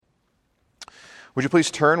Would you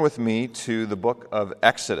please turn with me to the book of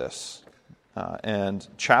Exodus and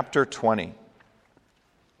chapter 20.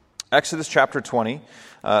 Exodus chapter 20.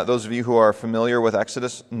 Those of you who are familiar with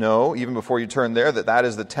Exodus know, even before you turn there, that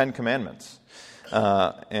is the Ten Commandments.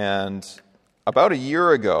 And about a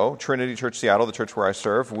year ago, Trinity Church Seattle, the church where I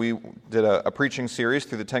serve, we did a preaching series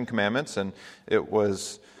through the Ten Commandments, and it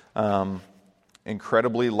was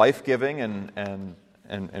incredibly life-giving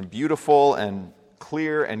and beautiful and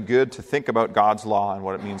clear and good to think about God's law and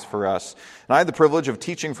what it means for us. And I had the privilege of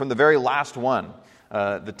teaching from the very last one,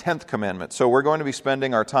 the 10th commandment. So we're going to be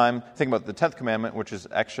spending our time thinking about the 10th commandment, which is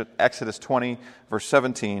Exodus 20, verse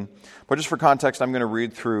 17. But just for context, I'm going to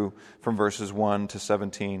read through from verses 1 to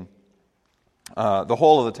 17, the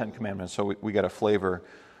whole of the 10 commandments, so we get a flavor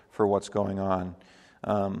for what's going on.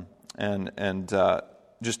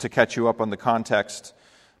 Just to catch you up on the context,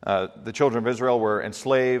 the children of Israel were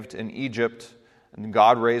enslaved in Egypt, and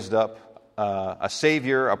God raised up a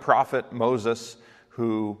savior, a prophet, Moses,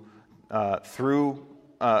 who God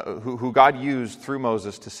used through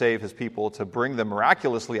Moses to save his people, to bring them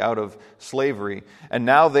miraculously out of slavery. And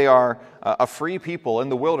now they are a free people in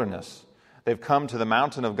the wilderness. They've come to the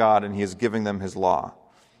mountain of God, and he is giving them his law.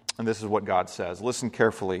 And this is what God says. Listen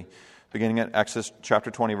carefully. Beginning at Exodus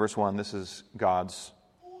chapter 20, verse 1, this is God's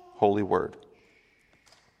holy word.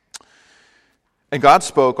 And God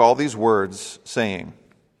spoke all these words, saying,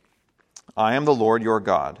 I am the Lord your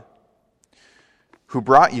God, who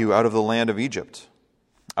brought you out of the land of Egypt,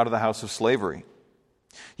 out of the house of slavery.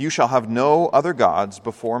 You shall have no other gods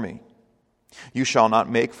before me. You shall not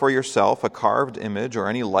make for yourself a carved image or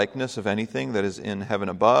any likeness of anything that is in heaven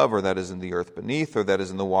above, or that is in the earth beneath, or that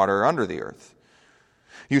is in the water under the earth.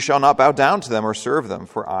 You shall not bow down to them or serve them,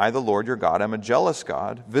 for I, the Lord your God, am a jealous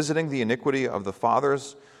God, visiting the iniquity of the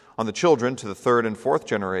fathers on the children to the third and fourth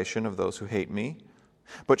generation of those who hate me,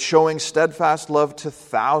 but showing steadfast love to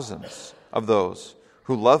thousands of those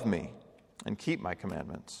who love me and keep my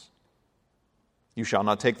commandments. You shall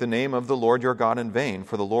not take the name of the Lord your God in vain,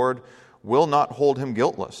 for the Lord will not hold him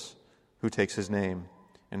guiltless who takes his name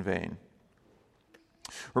in vain.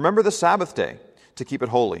 Remember the Sabbath day to keep it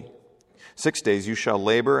holy. 6 days you shall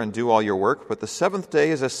labor and do all your work, but the seventh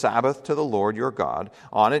day is a Sabbath to the Lord your God.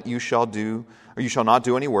 On it you shall not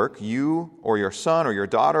do any work, you or your son or your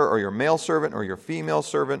daughter or your male servant or your female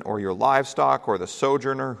servant or your livestock or the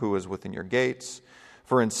sojourner who is within your gates.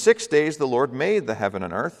 For in 6 days the Lord made the heaven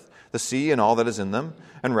and earth, the sea and all that is in them,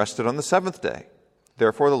 and rested on the seventh day.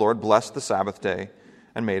 Therefore the Lord blessed the Sabbath day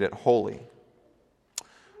and made it holy.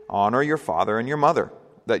 Honor your father and your mother,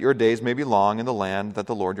 that your days may be long in the land that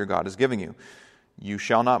the Lord your God is giving you. You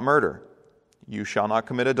shall not murder. You shall not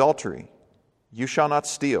commit adultery. You shall not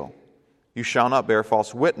steal. You shall not bear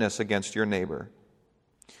false witness against your neighbor.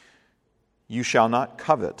 You shall not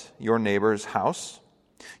covet your neighbor's house.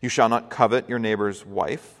 You shall not covet your neighbor's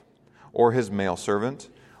wife, or his male servant,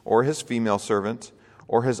 or his female servant,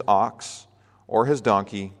 or his ox, or his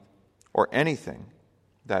donkey, or anything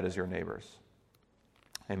that is your neighbor's.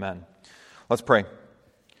 Amen. Let's pray.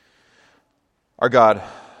 Our God,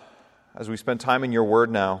 as we spend time in your word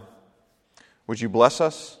now, would you bless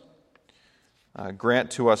us, grant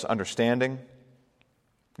to us understanding,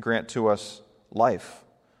 grant to us life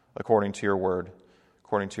according to your word,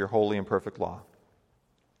 according to your holy and perfect law.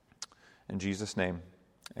 In Jesus' name,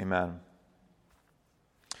 amen.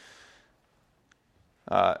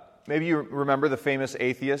 Maybe you remember the famous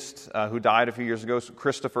atheist who died a few years ago,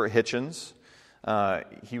 Christopher Hitchens.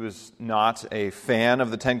 He was not a fan of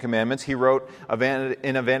the Ten Commandments. He wrote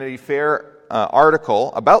in a Vanity Fair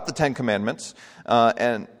article about the Ten Commandments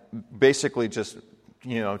and basically just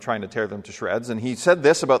trying to tear them to shreds. And he said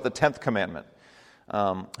this about the 10th commandment.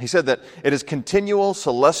 He said that it is continual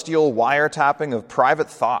celestial wiretapping of private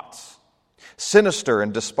thoughts, sinister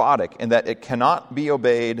and despotic, in that it cannot be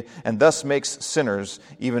obeyed and thus makes sinners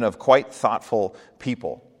even of quite thoughtful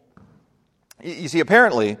people. You see,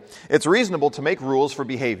 apparently, it's reasonable to make rules for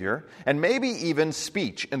behavior and maybe even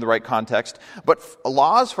speech in the right context, but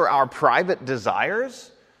laws for our private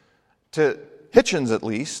desires, to Hitchens at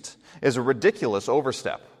least, is a ridiculous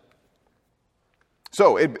overstep.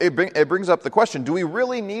 So it brings up the question, do we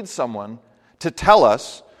really need someone to tell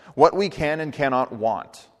us what we can and cannot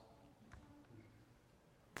want?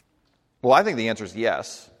 Well, I think the answer is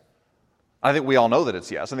yes. I think we all know that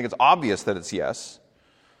it's yes. I think it's obvious that it's yes.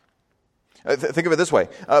 Think of it this way.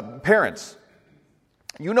 Parents,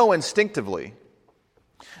 you know instinctively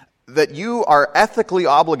that you are ethically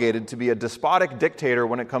obligated to be a despotic dictator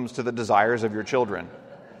when it comes to the desires of your children.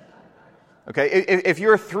 Okay, if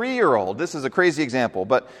your 3-year-old, this is a crazy example,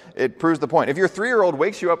 but it proves the point. If your 3-year-old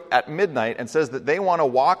wakes you up at midnight and says that they want to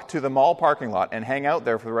walk to the mall parking lot and hang out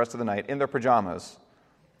there for the rest of the night in their pajamas,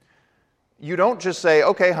 you don't just say,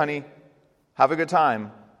 okay, honey, have a good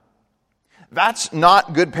time. That's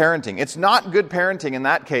not good parenting. It's not good parenting in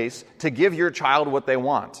that case to give your child what they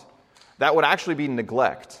want. That would actually be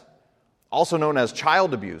neglect, also known as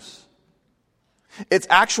child abuse. It's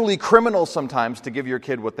actually criminal sometimes to give your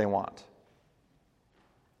kid what they want.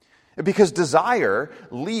 Because desire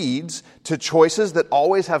leads to choices that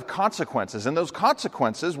always have consequences. And those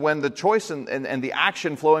consequences, when the choice and the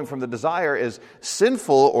action flowing from the desire is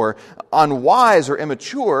sinful or unwise or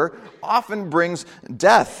immature, often brings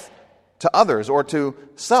death to others or to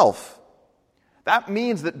self. That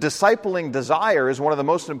means that discipling desire is one of the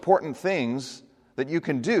most important things that you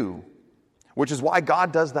can do, which is why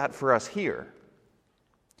God does that for us here.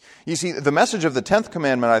 You see, the message of the 10th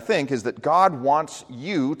commandment, I think, is that God wants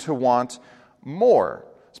you to want more.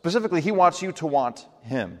 Specifically, He wants you to want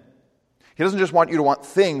Him. He doesn't just want you to want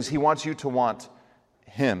things, He wants you to want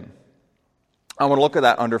Him. I want to look at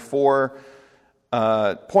that under 4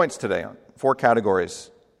 points today, 4 categories.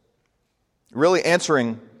 Really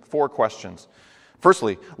answering 4 questions.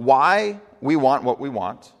 Firstly, why we want what we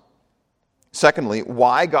want. Secondly,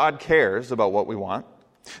 why God cares about what we want.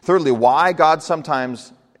 Thirdly, why God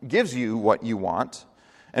sometimes gives you what you want.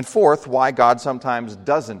 And fourth, why God sometimes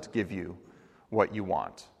doesn't give you what you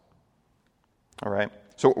want. All right?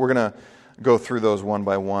 So we're going to go through those one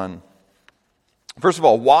by one. First of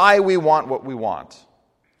all, why we want what we want.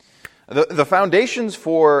 The foundations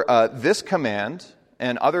for this command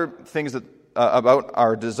and other things that about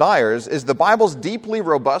our desires is the Bible's deeply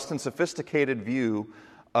robust and sophisticated view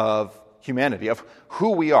of humanity, of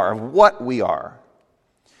who we are, of what we are.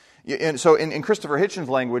 And so in Christopher Hitchens'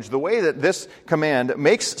 language, the way that this command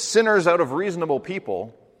makes sinners out of reasonable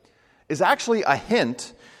people is actually a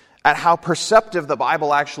hint at how perceptive the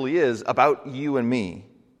Bible actually is about you and me.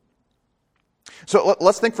 So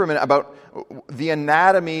let's think for a minute about the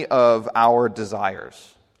anatomy of our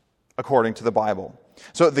desires, according to the Bible.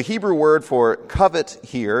 So the Hebrew word for covet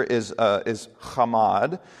here is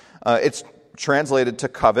chamad. It's translated to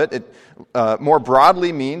covet. It more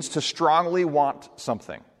broadly means to strongly want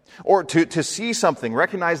something. Or to see something,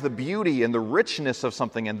 recognize the beauty and the richness of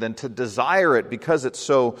something, and then to desire it because it's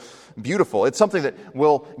so beautiful. It's something that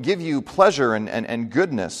will give you pleasure and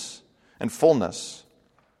goodness and fullness.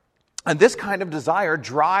 And this kind of desire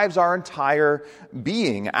drives our entire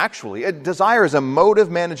being, actually. Desire is a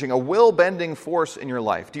motive managing, a will-bending force in your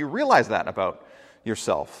life. Do you realize that about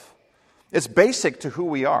yourself? It's basic to who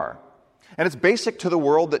we are. And it's basic to the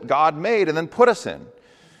world that God made and then put us in.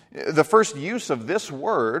 The first use of this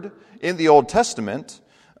word in the Old Testament,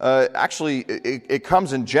 it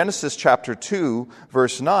comes in Genesis chapter 2,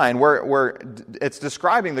 verse 9, where it's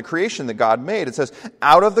describing the creation that God made. It says,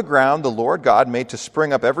 "Out of the ground the Lord God made to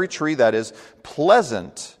spring up every tree that is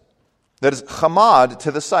pleasant, that is chamad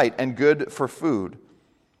to the sight, and good for food."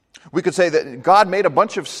 We could say that God made a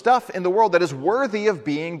bunch of stuff in the world that is worthy of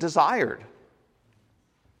being desired.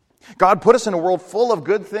 God put us in a world full of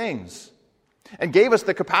good things and gave us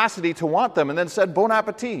the capacity to want them, and then said, bon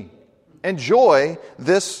appetit, enjoy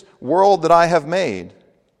this world that I have made.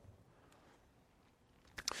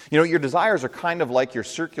 You know, your desires are kind of like your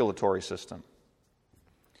circulatory system.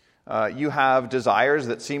 You have desires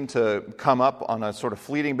that seem to come up on a sort of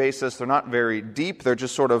fleeting basis. They're not very deep. They're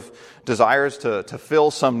just sort of desires to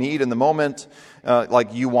fill some need in the moment,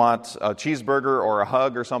 like you want a cheeseburger or a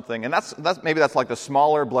hug or something. And maybe that's like the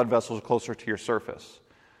smaller blood vessels closer to your surface.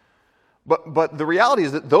 But the reality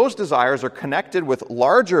is that those desires are connected with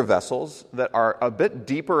larger vessels that are a bit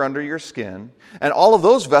deeper under your skin, and all of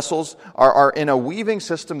those vessels are in a weaving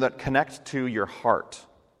system that connect to your heart.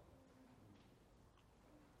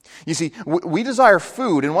 You see, we desire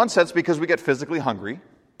food in one sense because we get physically hungry,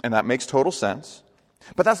 and that makes total sense.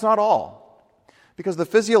 But that's not all. Because the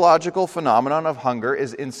physiological phenomenon of hunger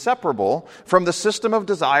is inseparable from the system of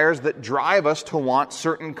desires that drive us to want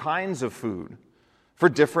certain kinds of food for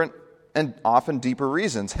different and often deeper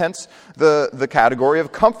reasons. Hence, the category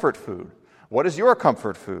of comfort food. What is your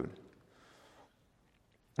comfort food?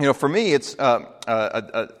 You know, for me, it's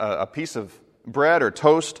a piece of bread or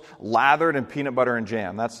toast lathered in peanut butter and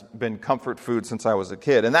jam. That's been comfort food since I was a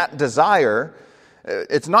kid. And that desire,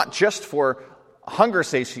 it's not just for hunger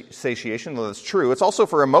satiation, though that's true. It's also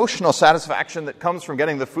for emotional satisfaction that comes from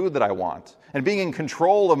getting the food that I want and being in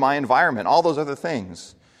control of my environment, all those other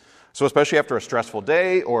things. So especially after a stressful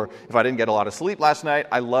day, or if I didn't get a lot of sleep last night,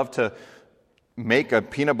 I love to make a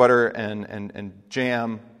peanut butter and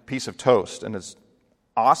jam piece of toast, and it's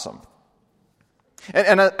awesome.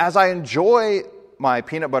 And as I enjoy my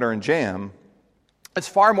peanut butter and jam, it's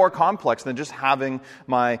far more complex than just having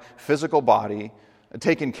my physical body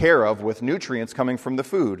taken care of with nutrients coming from the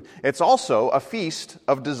food. It's also a feast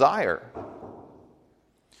of desire.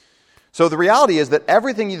 So the reality is that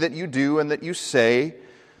everything that you do and that you say,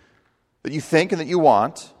 that you think and that you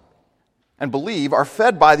want and believe are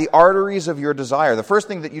fed by the arteries of your desire. The first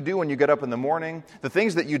thing that you do when you get up in the morning, the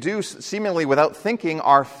things that you do seemingly without thinking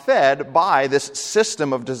are fed by this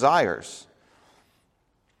system of desires.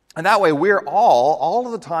 And that way we're all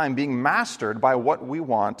of the time being mastered by what we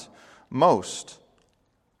want most.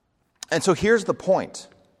 And so here's the point.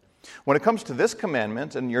 When it comes to this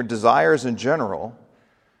commandment and your desires in general,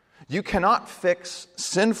 you cannot fix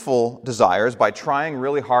sinful desires by trying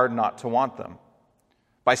really hard not to want them,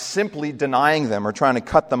 by simply denying them or trying to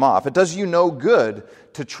cut them off. It does you no good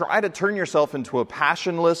to try to turn yourself into a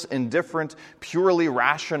passionless, indifferent, purely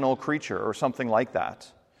rational creature or something like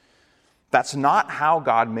that. That's not how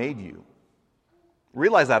God made you.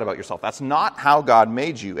 Realize that about yourself. That's not how God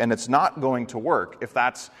made you, and it's not going to work if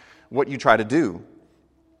that's what you try to do.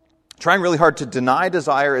 Trying really hard to deny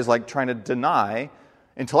desire is like trying to deny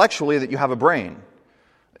intellectually that you have a brain.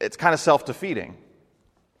 It's kind of self-defeating.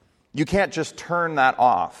 You can't just turn that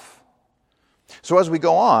off. So as we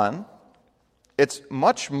go on, it's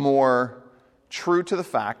much more true to the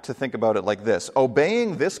fact to think about it like this.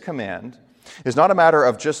 Obeying this command is not a matter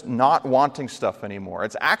of just not wanting stuff anymore.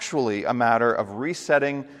 It's actually a matter of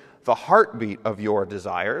resetting the heartbeat of your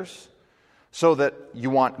desires so that you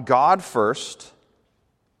want God first,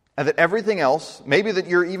 and that everything else, maybe that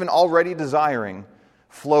you're even already desiring,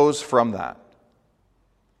 flows from that.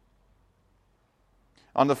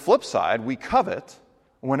 On the flip side, we covet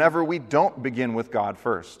whenever we don't begin with God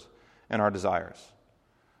first in our desires.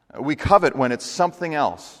 We covet when it's something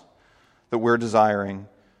else that we're desiring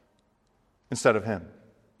instead of Him.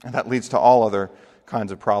 And that leads to all other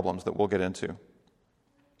kinds of problems that we'll get into.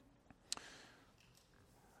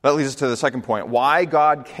 That leads us to the second point, why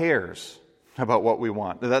God cares about what we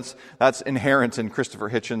want. That's inherent in Christopher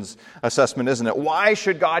Hitchens' assessment, isn't it? Why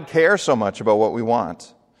should God care so much about what we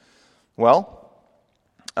want? Well,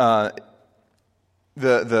 the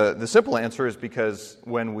simple answer is because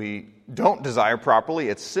when we don't desire properly,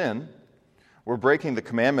 it's sin. We're breaking the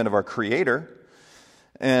commandment of our Creator.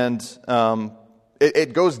 And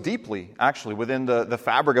it goes deeply, actually, within the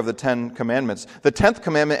fabric of the Ten Commandments. The 10th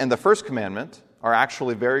commandment and the first commandment are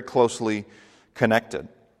actually very closely connected.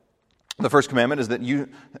 The first commandment is that you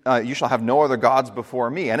shall have no other gods before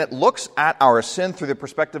me. And it looks at our sin through the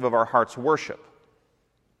perspective of our heart's worship.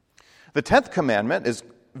 The 10th commandment is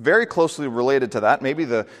very closely related to that, maybe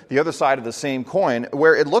the other side of the same coin,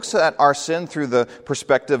 where it looks at our sin through the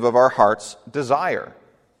perspective of our heart's desire.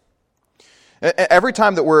 Every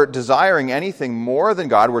time that we're desiring anything more than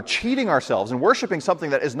God, we're cheating ourselves and worshiping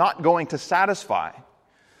something that is not going to satisfy.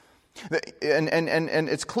 And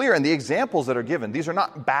it's clear in the examples that are given, these are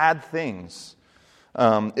not bad things.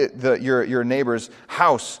 Your neighbor's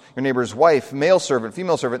house, your neighbor's wife, male servant,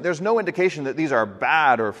 female servant, there's no indication that these are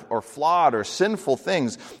bad or flawed or sinful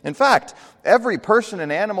things. In fact, every person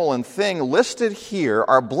and animal and thing listed here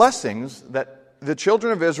are blessings that the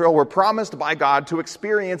children of Israel were promised by God to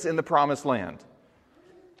experience in the promised land.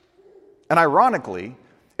 And ironically,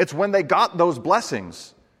 it's when they got those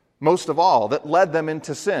blessings, most of all, that led them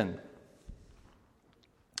into sin.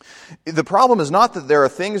 The problem is not that there are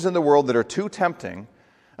things in the world that are too tempting,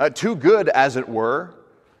 too good as it were,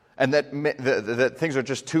 and that things are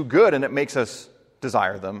just too good and it makes us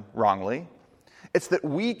desire them wrongly. It's that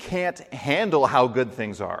we can't handle how good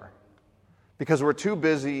things are because we're too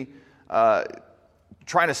busy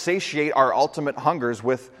trying to satiate our ultimate hungers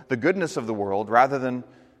with the goodness of the world rather than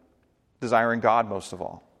desiring God most of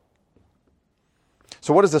all.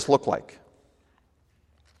 So what does this look like?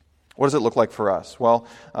 What does it look like for us? Well,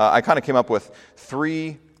 I kind of came up with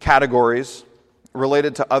 3 categories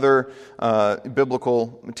related to other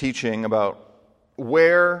biblical teaching about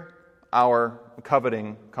where our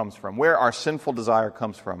coveting comes from, where our sinful desire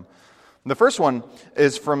comes from. And the first one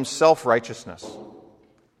is from self-righteousness.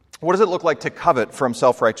 What does it look like to covet from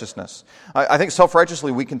self-righteousness? I think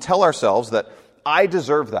self-righteously we can tell ourselves that I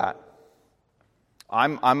deserve that.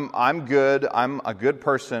 I'm good. I'm a good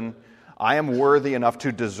person. I am worthy enough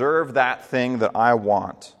to deserve that thing that I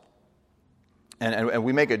want. And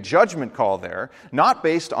we make a judgment call there, not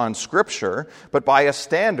based on Scripture, but by a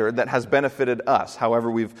standard that has benefited us,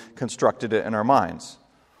 however we've constructed it in our minds.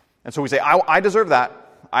 And so we say, I deserve that.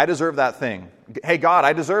 I deserve that thing. Hey, God,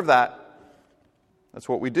 I deserve that. That's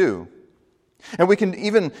what we do. And we can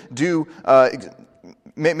even do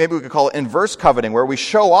Maybe we could call it inverse coveting, where we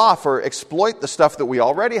show off or exploit the stuff that we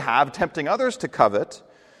already have, tempting others to covet,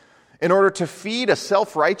 in order to feed a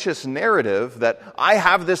self-righteous narrative that I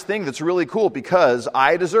have this thing that's really cool because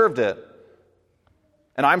I deserved it.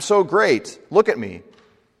 And I'm so great. Look at me.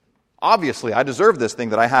 Obviously, I deserve this thing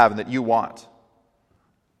that I have and that you want.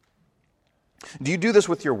 Do you do this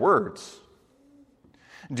with your words?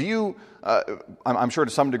 Do you, I'm sure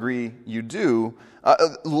to some degree you do,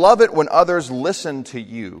 love it when others listen to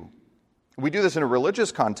you? We do this in a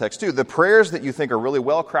religious context too. The prayers that you think are really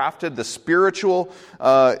well crafted, the spiritual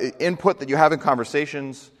input that you have in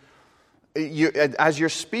conversations, as you're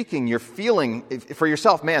speaking, you're feeling for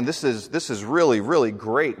yourself, man, this is really, really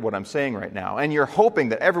great what I'm saying right now. And you're hoping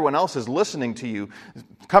that everyone else is listening to you,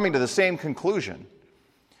 coming to the same conclusion.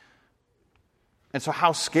 And so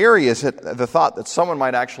how scary is it, the thought that someone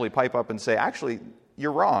might actually pipe up and say, actually,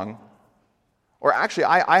 you're wrong. Or actually,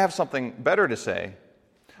 I have something better to say.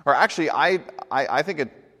 Or actually, I think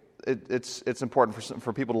it's important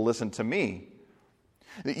for people to listen to me.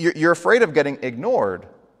 You're afraid of getting ignored.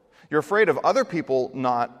 You're afraid of other people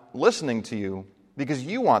not listening to you because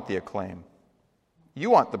you want the acclaim. You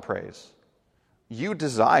want the praise. You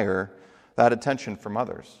desire that attention from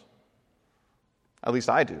others. At least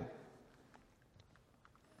I do.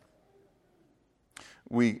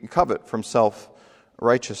 We covet from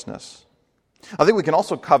self-righteousness. I think we can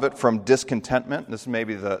also covet from discontentment. This may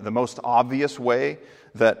be the most obvious way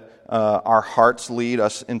that our hearts lead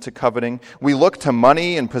us into coveting. We look to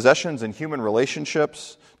money and possessions and human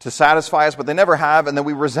relationships to satisfy us, but they never have, and then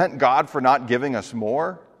we resent God for not giving us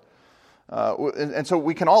more. And so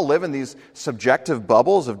we can all live in these subjective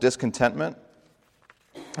bubbles of discontentment.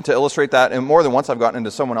 To illustrate that, and more than once I've gotten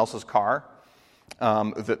into someone else's car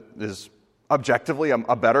that is objectively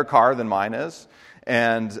a better car than mine is.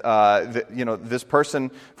 And, this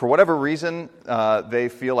person, for whatever reason, they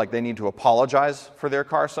feel like they need to apologize for their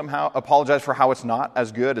car somehow, apologize for how it's not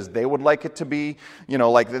as good as they would like it to be.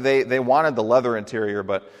 Like they wanted the leather interior,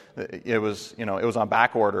 but it was on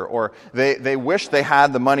back order. Or they wish they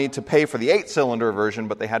had the money to pay for the 8-cylinder version,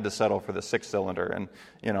 but they had to settle for the 6-cylinder.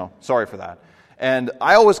 And, sorry for that. And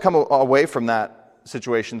I always come away from that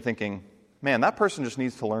situation thinking, man, that person just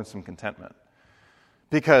needs to learn some contentment.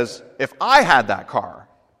 Because if I had that car,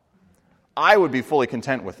 I would be fully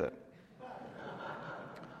content with it.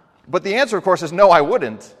 But the answer, of course, is no, I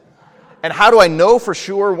wouldn't. And how do I know for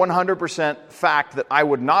sure, 100% fact, that I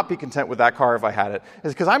would not be content with that car if I had it?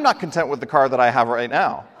 Is because I'm not content with the car that I have right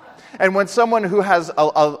now. And when someone who has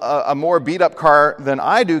a more beat-up car than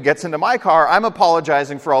I do gets into my car, I'm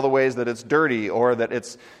apologizing for all the ways that it's dirty or that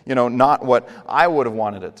it's, not what I would have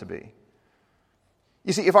wanted it to be.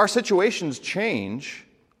 You see, if our situations change,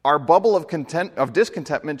 our bubble of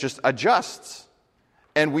discontentment just adjusts,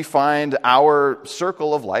 and we find our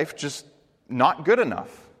circle of life just not good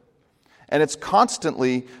enough. And it's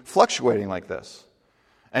constantly fluctuating like this.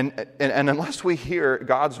 And unless we hear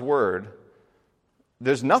God's word,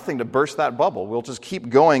 there's nothing to burst that bubble. We'll just keep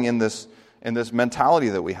going in this mentality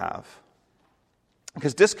that we have.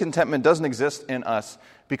 Because discontentment doesn't exist in us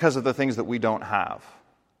because of the things that we don't have.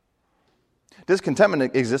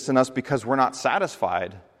 Discontentment exists in us because we're not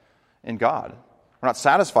satisfied in God. We're not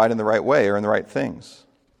satisfied in the right way or in the right things.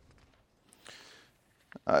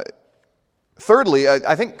 Thirdly,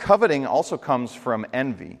 I think coveting also comes from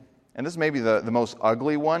envy. And this may be the most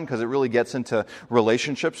ugly one because it really gets into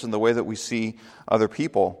relationships and the way that we see other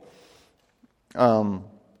people. One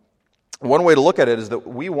way to look at it is that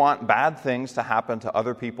we want bad things to happen to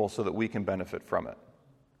other people so that we can benefit from it.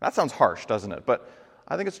 That sounds harsh, doesn't it? But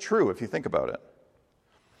I think it's true if you think about it.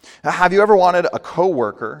 Have you ever wanted a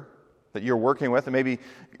coworker that you're working with and maybe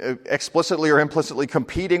explicitly or implicitly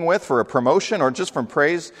competing with for a promotion or just from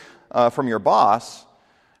praise from your boss?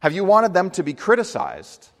 Have you wanted them to be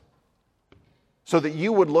criticized so that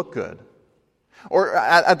you would look good? Or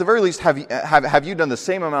at the very least, have you done the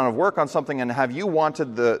same amount of work on something and have you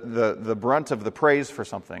wanted the brunt of the praise for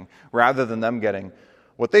something rather than them getting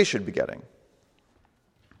what they should be getting?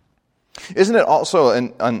 Isn't it also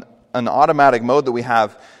an automatic mode that we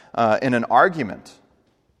have in an argument?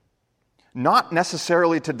 Not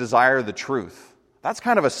necessarily to desire the truth. That's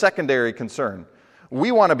kind of a secondary concern.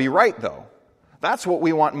 We want to be right, though. That's what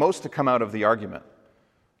we want most to come out of the argument,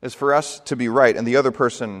 is for us to be right and the other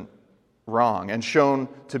person wrong and shown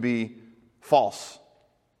to be false.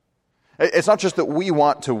 It's not just that we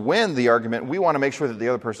want to win the argument, we want to make sure that the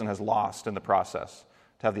other person has lost in the process,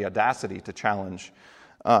 to have the audacity to challenge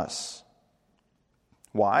us.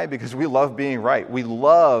 Why? Because we love being right.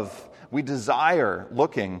 We desire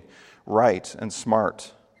looking right and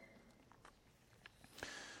smart.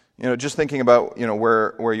 Just thinking about,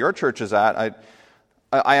 where your church is at,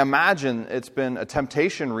 I imagine it's been a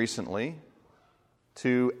temptation recently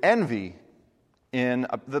to envy in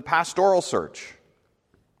the pastoral search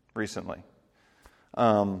recently.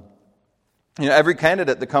 Every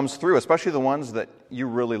candidate that comes through, especially the ones that you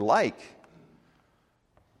really like,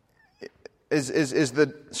 is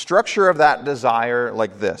the structure of that desire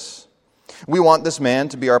like this. We want this man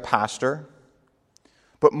to be our pastor,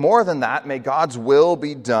 but more than that, may God's will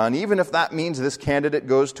be done, even if that means this candidate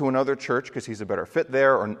goes to another church because he's a better fit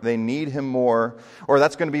there, or they need him more, or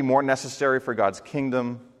that's going to be more necessary for God's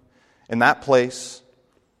kingdom in that place.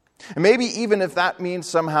 And maybe even if that means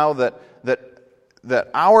somehow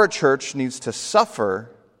that our church needs to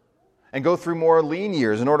suffer and go through more lean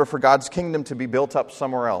years in order for God's kingdom to be built up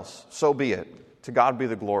somewhere else. So be it. To God be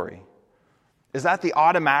the glory. Is that the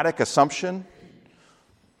automatic assumption?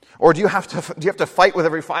 Or do you have to fight with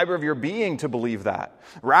every fiber of your being to believe that?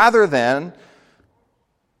 Rather than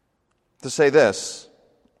to say this,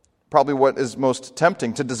 probably what is most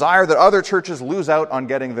tempting, to desire that other churches lose out on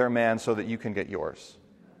getting their man so that you can get yours.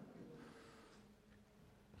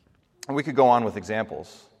 And we could go on with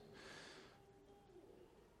examples.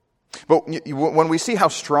 But when we see how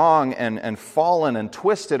strong and fallen and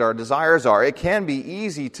twisted our desires are, it can be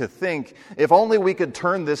easy to think, if only we could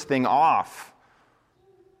turn this thing off.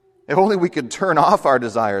 If only we could turn off our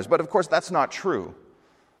desires. But of course, that's not true.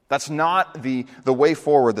 That's not the way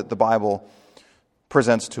forward that the Bible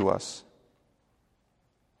presents to us.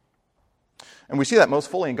 And we see that most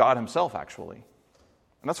fully in God himself, actually.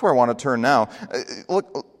 And that's where I want to turn now.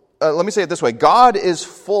 Let me say it this way. God is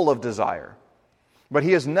full of desire. But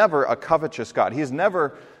he is never a covetous God. He is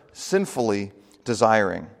never sinfully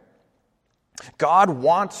desiring. God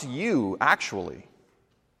wants you, actually.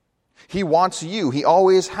 He wants you. He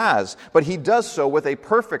always has. But he does so with a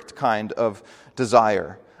perfect kind of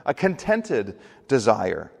desire. A contented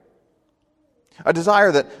desire. A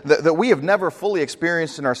desire that we have never fully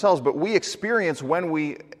experienced in ourselves, but we experience when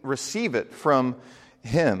we receive it from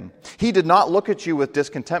him. He did not look at you with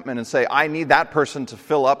discontentment and say, I need that person to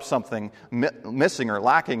fill up something missing or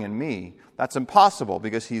lacking in me. That's impossible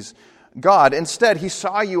because he's God. Instead, he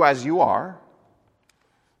saw you as you are,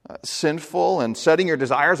 sinful and setting your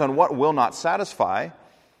desires on what will not satisfy.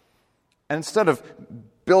 And instead of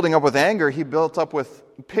building up with anger, he built up with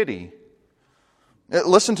pity.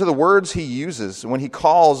 Listen to the words he uses when he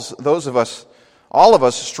calls those of us, all of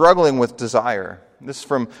us, struggling with desire. This is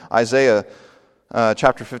from Isaiah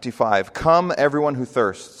chapter 55. Come, everyone who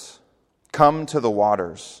thirsts. Come to the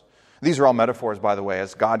waters. These are all metaphors, by the way,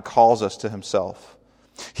 as God calls us to himself.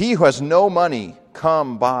 He who has no money,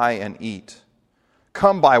 come buy and eat.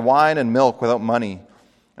 Come buy wine and milk without money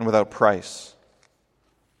and without price.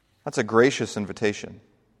 That's a gracious invitation.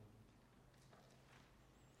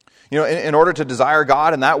 In order to desire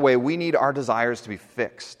God in that way, we need our desires to be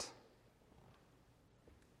fixed.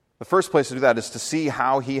 The first place to do that is to see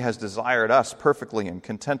how he has desired us perfectly and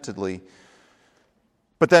contentedly.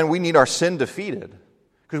 But then we need our sin defeated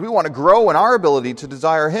because we want to grow in our ability to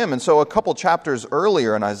desire him. And so a couple chapters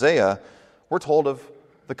earlier in Isaiah, we're told of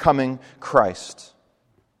the coming Christ.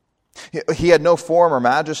 He had no form or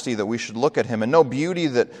majesty that we should look at him, and no beauty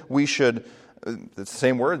that we should, the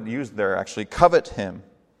same word used there actually, covet him.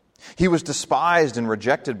 He was despised and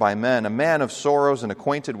rejected by men, a man of sorrows and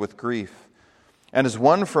acquainted with grief. And as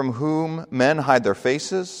one from whom men hide their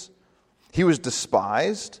faces, he was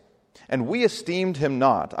despised, and we esteemed him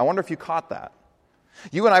not. I wonder if you caught that.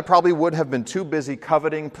 You and I probably would have been too busy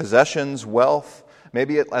coveting possessions, wealth,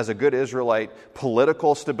 maybe as a good Israelite,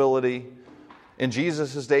 political stability in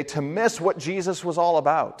Jesus' day, to miss what Jesus was all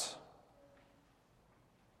about.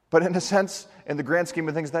 But in a sense, in the grand scheme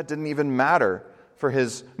of things, that didn't even matter for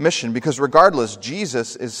his mission, because regardless,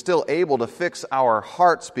 Jesus is still able to fix our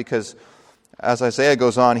hearts, because as Isaiah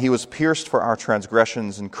goes on, he was pierced for our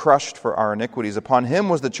transgressions and crushed for our iniquities. Upon him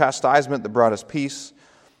was the chastisement that brought us peace.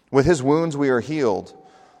 With his wounds we are healed.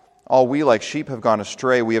 All we like sheep have gone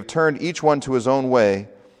astray. We have turned each one to his own way,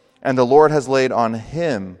 and the Lord has laid on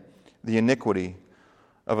him the iniquity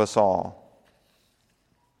of us all.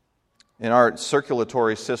 In our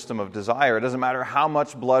circulatory system of desire, it doesn't matter how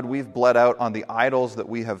much blood we've bled out on the idols that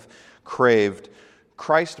we have craved,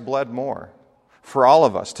 Christ bled more for all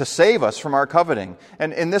of us, to save us from our coveting.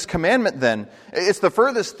 And in this commandment then, it's the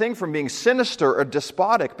furthest thing from being sinister or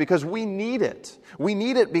despotic, because we need it. We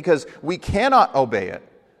need it because we cannot obey it.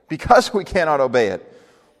 Because we cannot obey it.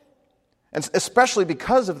 And especially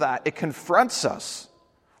because of that, it confronts us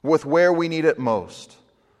with where we need it most.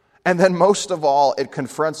 And then most of all, it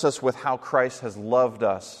confronts us with how Christ has loved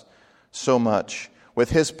us so much, with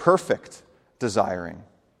his perfect desiring.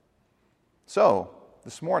 So,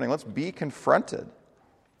 this morning, let's be confronted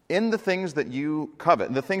in the things that you covet,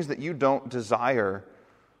 in the things that you don't desire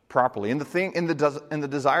properly, in the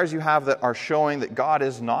desires you have that are showing that God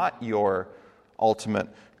is not your ultimate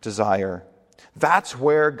desire. That's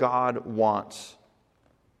where God wants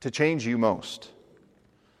to change you most.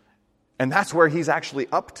 And that's where He's actually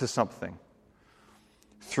up to something.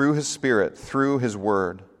 Through His Spirit, through His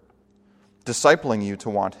Word, discipling you to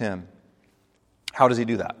want Him. How does He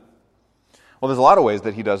do that? Well, there's a lot of ways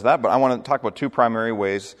that He does that, but I want to talk about two primary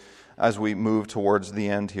ways as we move towards the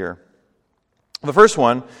end here. The first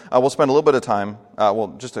one, we'll spend a little bit of time,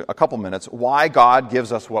 just a couple minutes, why God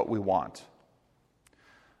gives us what we want.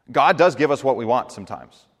 God does give us what we want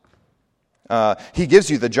sometimes. He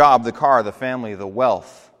gives you the job, the car, the family, the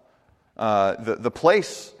wealth, the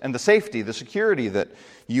place and the safety, the security that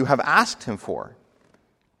you have asked Him for.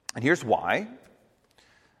 And here's why.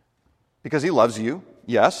 Because He loves you.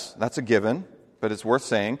 Yes, that's a given, but it's worth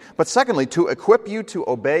saying. But secondly, to equip you to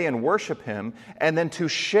obey and worship Him, and then to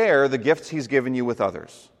share the gifts He's given you with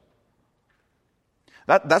others.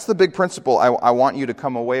 That's the big principle I want you to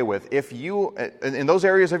come away with. If you, in those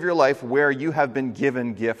areas of your life where you have been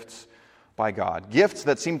given gifts by God, gifts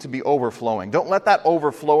that seem to be overflowing, don't let that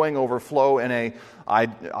overflow in a,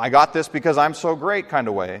 I got this because I'm so great kind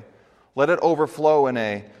of way. Let it overflow in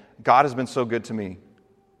a, God has been so good to me.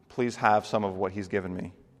 Please have some of what He's given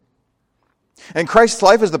me. And Christ's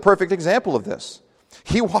life is the perfect example of this.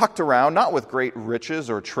 He walked around not with great riches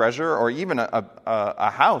or treasure or even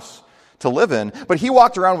a house to live in, but He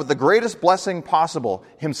walked around with the greatest blessing possible,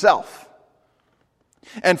 Himself.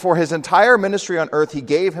 And for His entire ministry on earth, He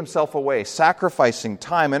gave Himself away, sacrificing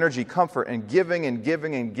time, energy, comfort, and giving and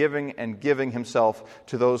giving and giving and giving Himself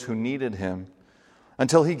to those who needed Him,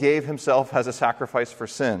 until He gave Himself as a sacrifice for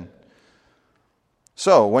sin.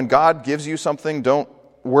 So, when God gives you something, don't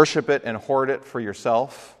worship it and hoard it for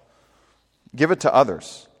yourself. Give it to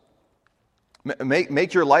others.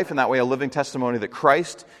 Make your life in that way a living testimony that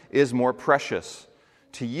Christ is more precious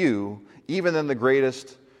to you even than the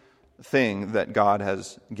greatest thing that God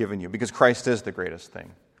has given you, because Christ is the greatest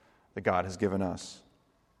thing that God has given us.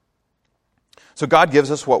 So God gives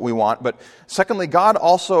us what we want, but secondly, God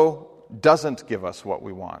also doesn't give us what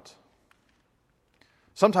we want.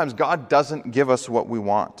 Sometimes God doesn't give us what we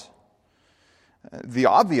want. The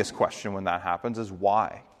obvious question when that happens is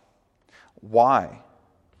why? Why?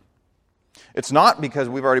 It's not because,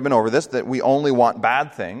 we've already been over this, that we only want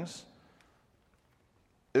bad things.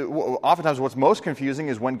 Oftentimes what's most confusing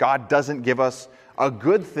is when God doesn't give us a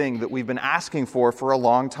good thing that we've been asking for a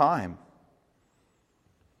long time.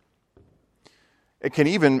 It can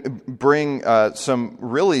even bring some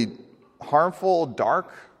really harmful,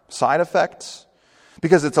 dark side effects,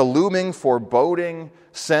 because it's a looming, foreboding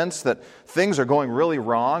sense that things are going really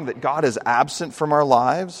wrong, that God is absent from our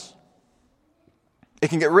lives. It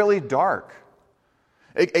can get really dark.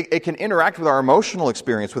 It can interact with our emotional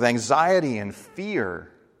experience, with anxiety and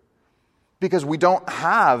fear, because we don't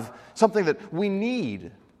have something that we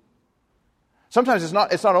need. Sometimes it's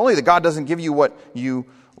not only that God doesn't give you what you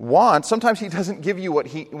want, sometimes He doesn't give you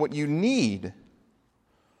what you need.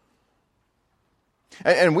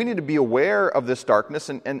 And we need to be aware of this darkness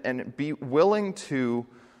and be willing to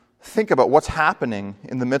think about what's happening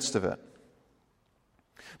in the midst of it.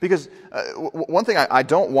 Because one thing I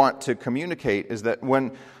don't want to communicate is that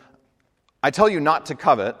when I tell you not to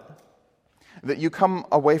covet, that you come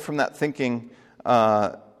away from that thinking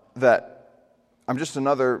that I'm just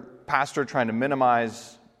another pastor trying to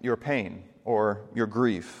minimize your pain or your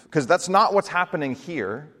grief. Because that's not what's happening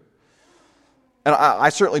here. And I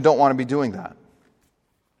certainly don't want to be doing that.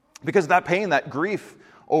 Because that pain, that grief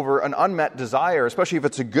over an unmet desire, especially if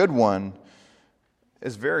it's a good one,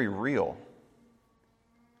 is very real.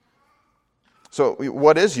 So,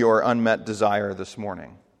 what is your unmet desire this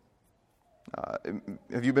morning?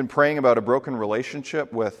 Have you been praying about a broken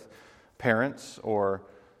relationship with parents or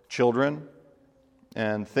children,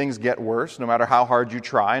 and things get worse no matter how hard you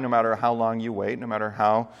try, no matter how long you wait, no matter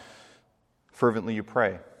how fervently you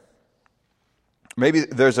pray? Maybe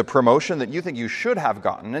there's a promotion that you think you should have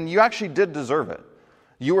gotten, and you actually did deserve it.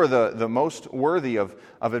 You were the most worthy of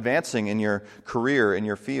advancing in your career, in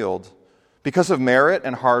your field, because of merit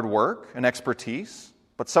and hard work and expertise,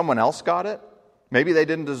 but someone else got it. Maybe they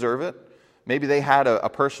didn't deserve it. Maybe they had a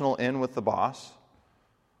personal in with the boss,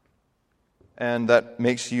 and that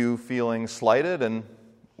makes you feeling slighted, and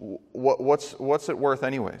what's it worth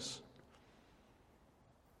anyways?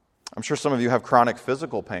 I'm sure some of you have chronic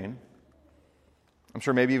physical pain. I'm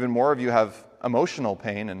sure maybe even more of you have emotional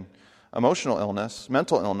pain and emotional illness,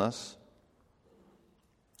 mental illness.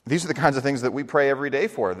 These are the kinds of things that we pray every day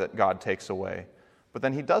for that God takes away, but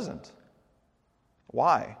then he doesn't.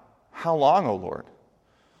 Why? How long, O Lord?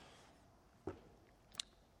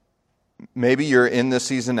 Maybe you're in this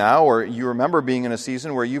season now, or you remember being in a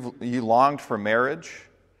season where you longed for marriage.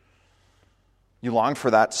 You longed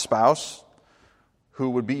for that spouse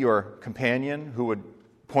who would be your companion, who would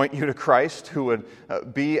point you to Christ, who would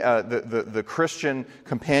be the Christian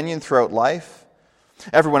companion throughout life.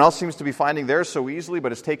 Everyone else seems to be finding theirs so easily,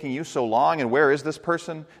 but it's taking you so long. And where is this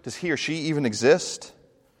person? Does he or she even exist?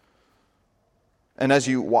 And as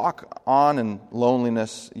you walk on in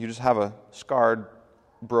loneliness, you just have a scarred,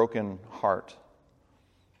 broken heart.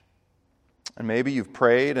 And maybe you've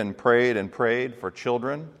prayed and prayed and prayed for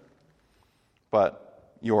children,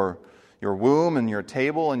 but your womb and your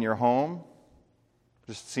table and your home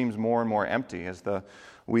just seems more and more empty as the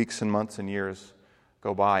weeks and months and years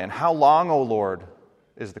go by. And how long, O Lord,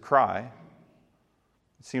 is the cry?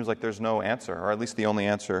 It seems like there's no answer, or at least the only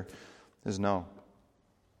answer is no.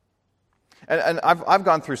 And I've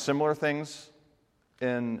gone through similar things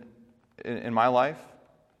in my life,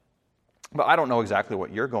 but I don't know exactly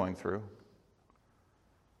what you're going through.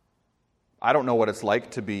 I don't know what it's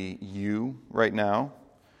like to be you right now.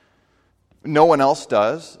 No one else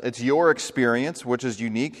does. It's your experience, which is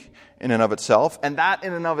unique in and of itself, and that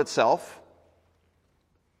in and of itself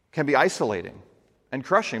can be isolating and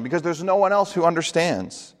crushing because there's no one else who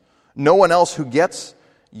understands, no one else who gets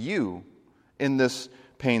you in this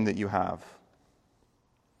pain that you have.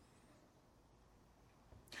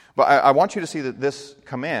 But I want you to see that this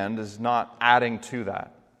command is not adding to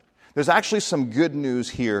that. There's actually some good news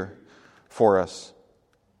here for us.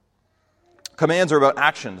 Commands are about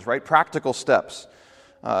actions, right? Practical steps.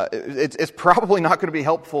 It's probably not going to be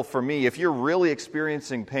helpful for me if you're really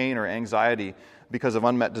experiencing pain or anxiety because of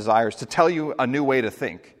unmet desires to tell you a new way to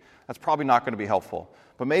think. That's probably not going to be helpful.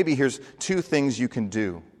 But maybe here's two things you can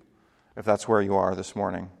do if that's where you are this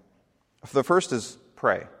morning. The first is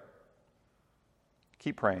pray.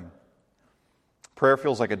 Keep praying. Prayer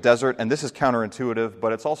feels like a desert, and this is counterintuitive,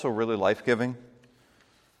 but it's also really life-giving.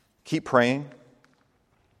 Keep praying.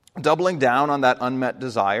 Doubling down on that unmet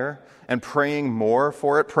desire and praying more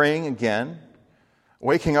for it, praying again.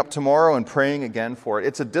 Waking up tomorrow and praying again for it.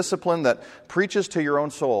 It's a discipline that preaches to your own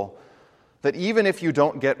soul that even if you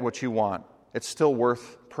don't get what you want, it's still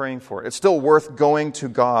worth praying for it. It's still worth going to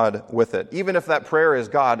God with it. Even if that prayer is,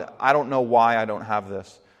 God, I don't know why I don't have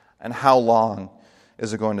this, and how long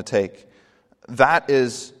is it going to take?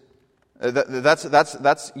 That's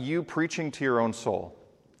you preaching to your own soul,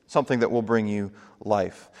 something that will bring you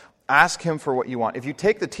life. Ask him for what you want. If you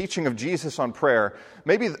take the teaching of Jesus on prayer,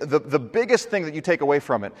 maybe the biggest thing that you take away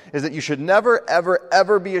from it is that you should never, ever,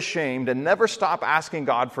 ever be ashamed and never stop asking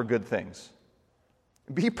God for good things.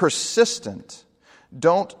 Be persistent.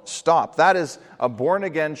 Don't stop. That is a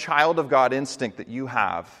born-again child of God instinct that you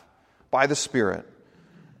have by the Spirit.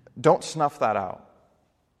 Don't snuff that out.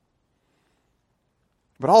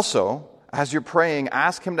 But also, as you're praying,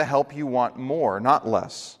 ask him to help you want more, not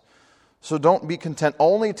less. So don't be content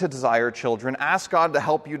only to desire children. Ask God to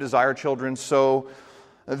help you desire children so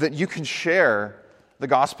that you can share the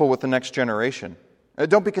gospel with the next generation.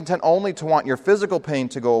 Don't be content only to want your physical pain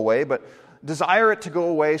to go away, but desire it to go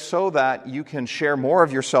away so that you can share more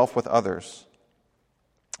of yourself with others.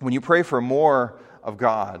 When you pray for more of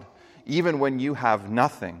God, even when you have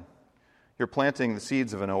nothing, you're planting the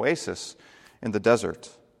seeds of an oasis in the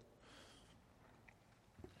desert.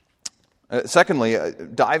 Secondly,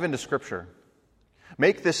 dive into Scripture.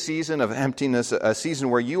 Make this season of emptiness a season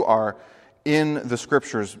where you are in the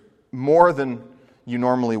Scriptures more than you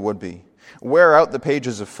normally would be. Wear out the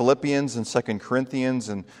pages of Philippians and 2 Corinthians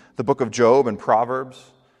and the book of Job and Proverbs.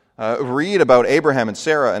 Read about Abraham and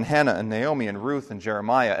Sarah and Hannah and Naomi and Ruth and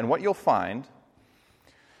Jeremiah. And what you'll find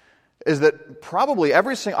is that probably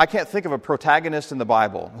I can't think of a protagonist in the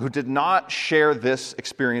Bible who did not share this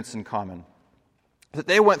experience in common. That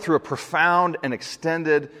they went through a profound and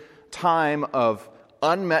extended time of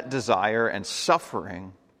unmet desire and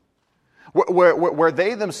suffering, where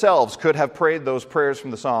they themselves could have prayed those prayers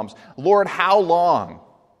from the Psalms. Lord, how long?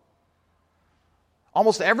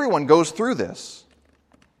 Almost everyone goes through this.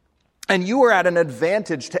 And you are at an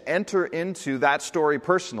advantage to enter into that story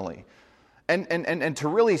personally and to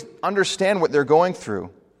really understand what they're going through.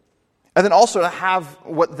 And then also to have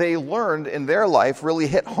what they learned in their life really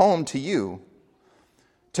hit home to you,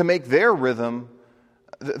 to make their rhythm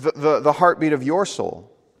the heartbeat of your soul.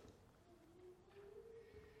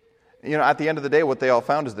 You know, at the end of the day, what they all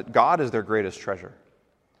found is that God is their greatest treasure.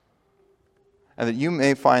 And that you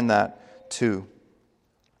may find that too.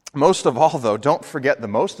 Most of all, though, don't forget the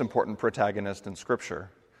most important protagonist in Scripture,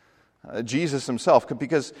 Jesus himself,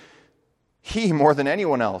 because he, more than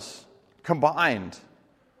anyone else, combined,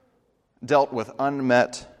 dealt with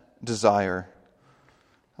unmet desire.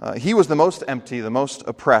 He was the most empty, the most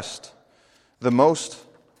oppressed, the most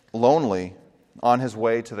lonely on his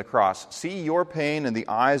way to the cross. See your pain in the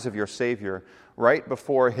eyes of your Savior right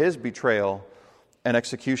before his betrayal and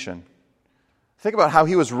execution. Think about how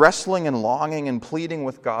he was wrestling and longing and pleading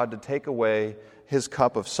with God to take away his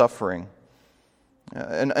cup of suffering.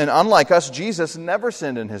 And unlike us, Jesus never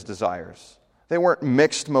sinned in his desires. They weren't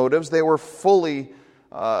mixed motives. They were fully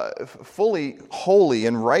holy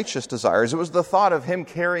and righteous desires. It was the thought of him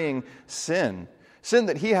carrying sin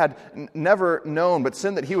that he had never known, but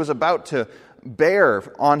sin that he was about to bear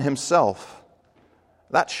on himself.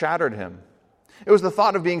 That shattered him. It was the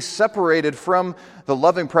thought of being separated from the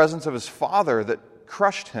loving presence of his Father that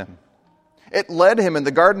crushed him. It led him in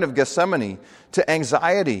the Garden of Gethsemane to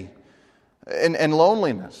anxiety and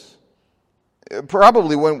loneliness.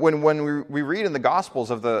 Probably when we read in the Gospels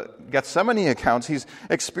of the Gethsemane accounts, he's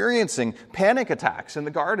experiencing panic attacks in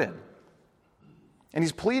the garden. And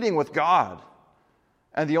he's pleading with God.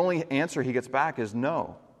 And the only answer he gets back is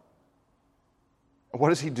no. What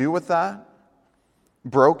does he do with that?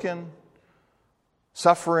 Broken,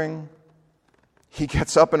 suffering, he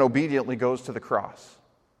gets up and obediently goes to the cross.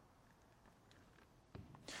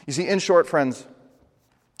 You see, in short, friends,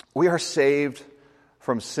 we are saved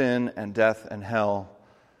from sin and death and hell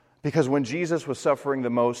because when Jesus was suffering the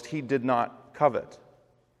most, he did not covet.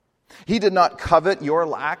 He did not covet your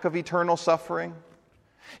lack of eternal suffering.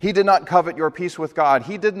 He did not covet your peace with God.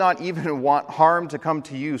 He did not even want harm to come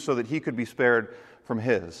to you so that he could be spared from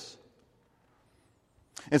his.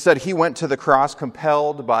 Instead, he went to the cross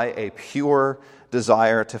compelled by a pure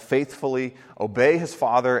desire to faithfully obey his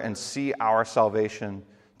Father and see our salvation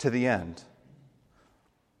to the end.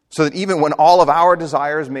 So that even when all of our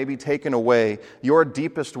desires may be taken away, your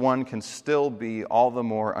deepest one can still be all the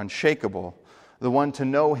more unshakable, the one to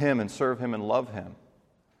know him and serve him and love him.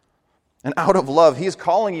 And out of love, he's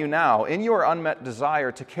calling you now, in your unmet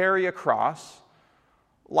desire, to carry a cross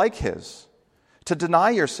like his, to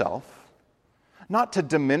deny yourself, not to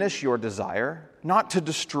diminish your desire, not to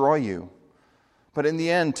destroy you, but in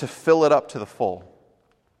the end to fill it up to the full,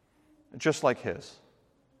 just like his.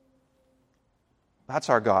 That's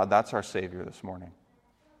our God, that's our Savior this morning.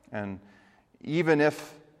 And even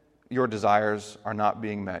if your desires are not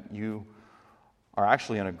being met, you are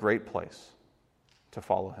actually in a great place to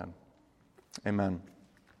follow him. Amen.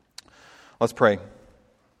 Let's pray.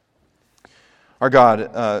 Our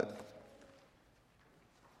God,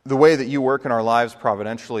 the way that you work in our lives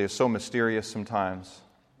providentially is so mysterious sometimes.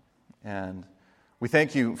 And we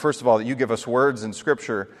thank you, first of all, that you give us words in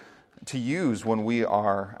Scripture to use when we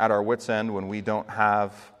are at our wits' end, when we don't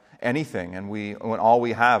have anything, and when all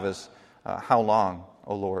we have is how long,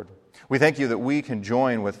 O Lord. We thank you that we can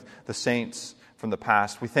join with the saints from the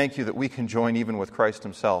past. We thank you that we can join even with Christ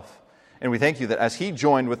himself. And we thank you that as he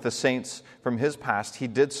joined with the saints from his past, he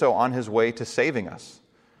did so on his way to saving us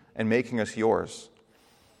and making us yours.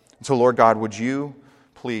 And so, Lord God, would you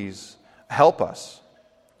please help us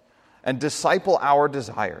and disciple our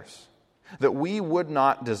desires, that we would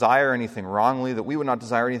not desire anything wrongly, that we would not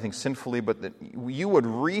desire anything sinfully, but that you would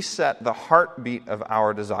reset the heartbeat of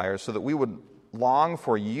our desires so that we would long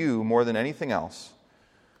for you more than anything else,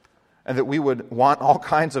 and that we would want all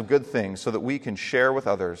kinds of good things so that we can share with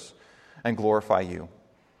others and glorify you.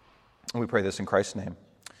 And we pray this in Christ's name.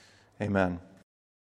 Amen.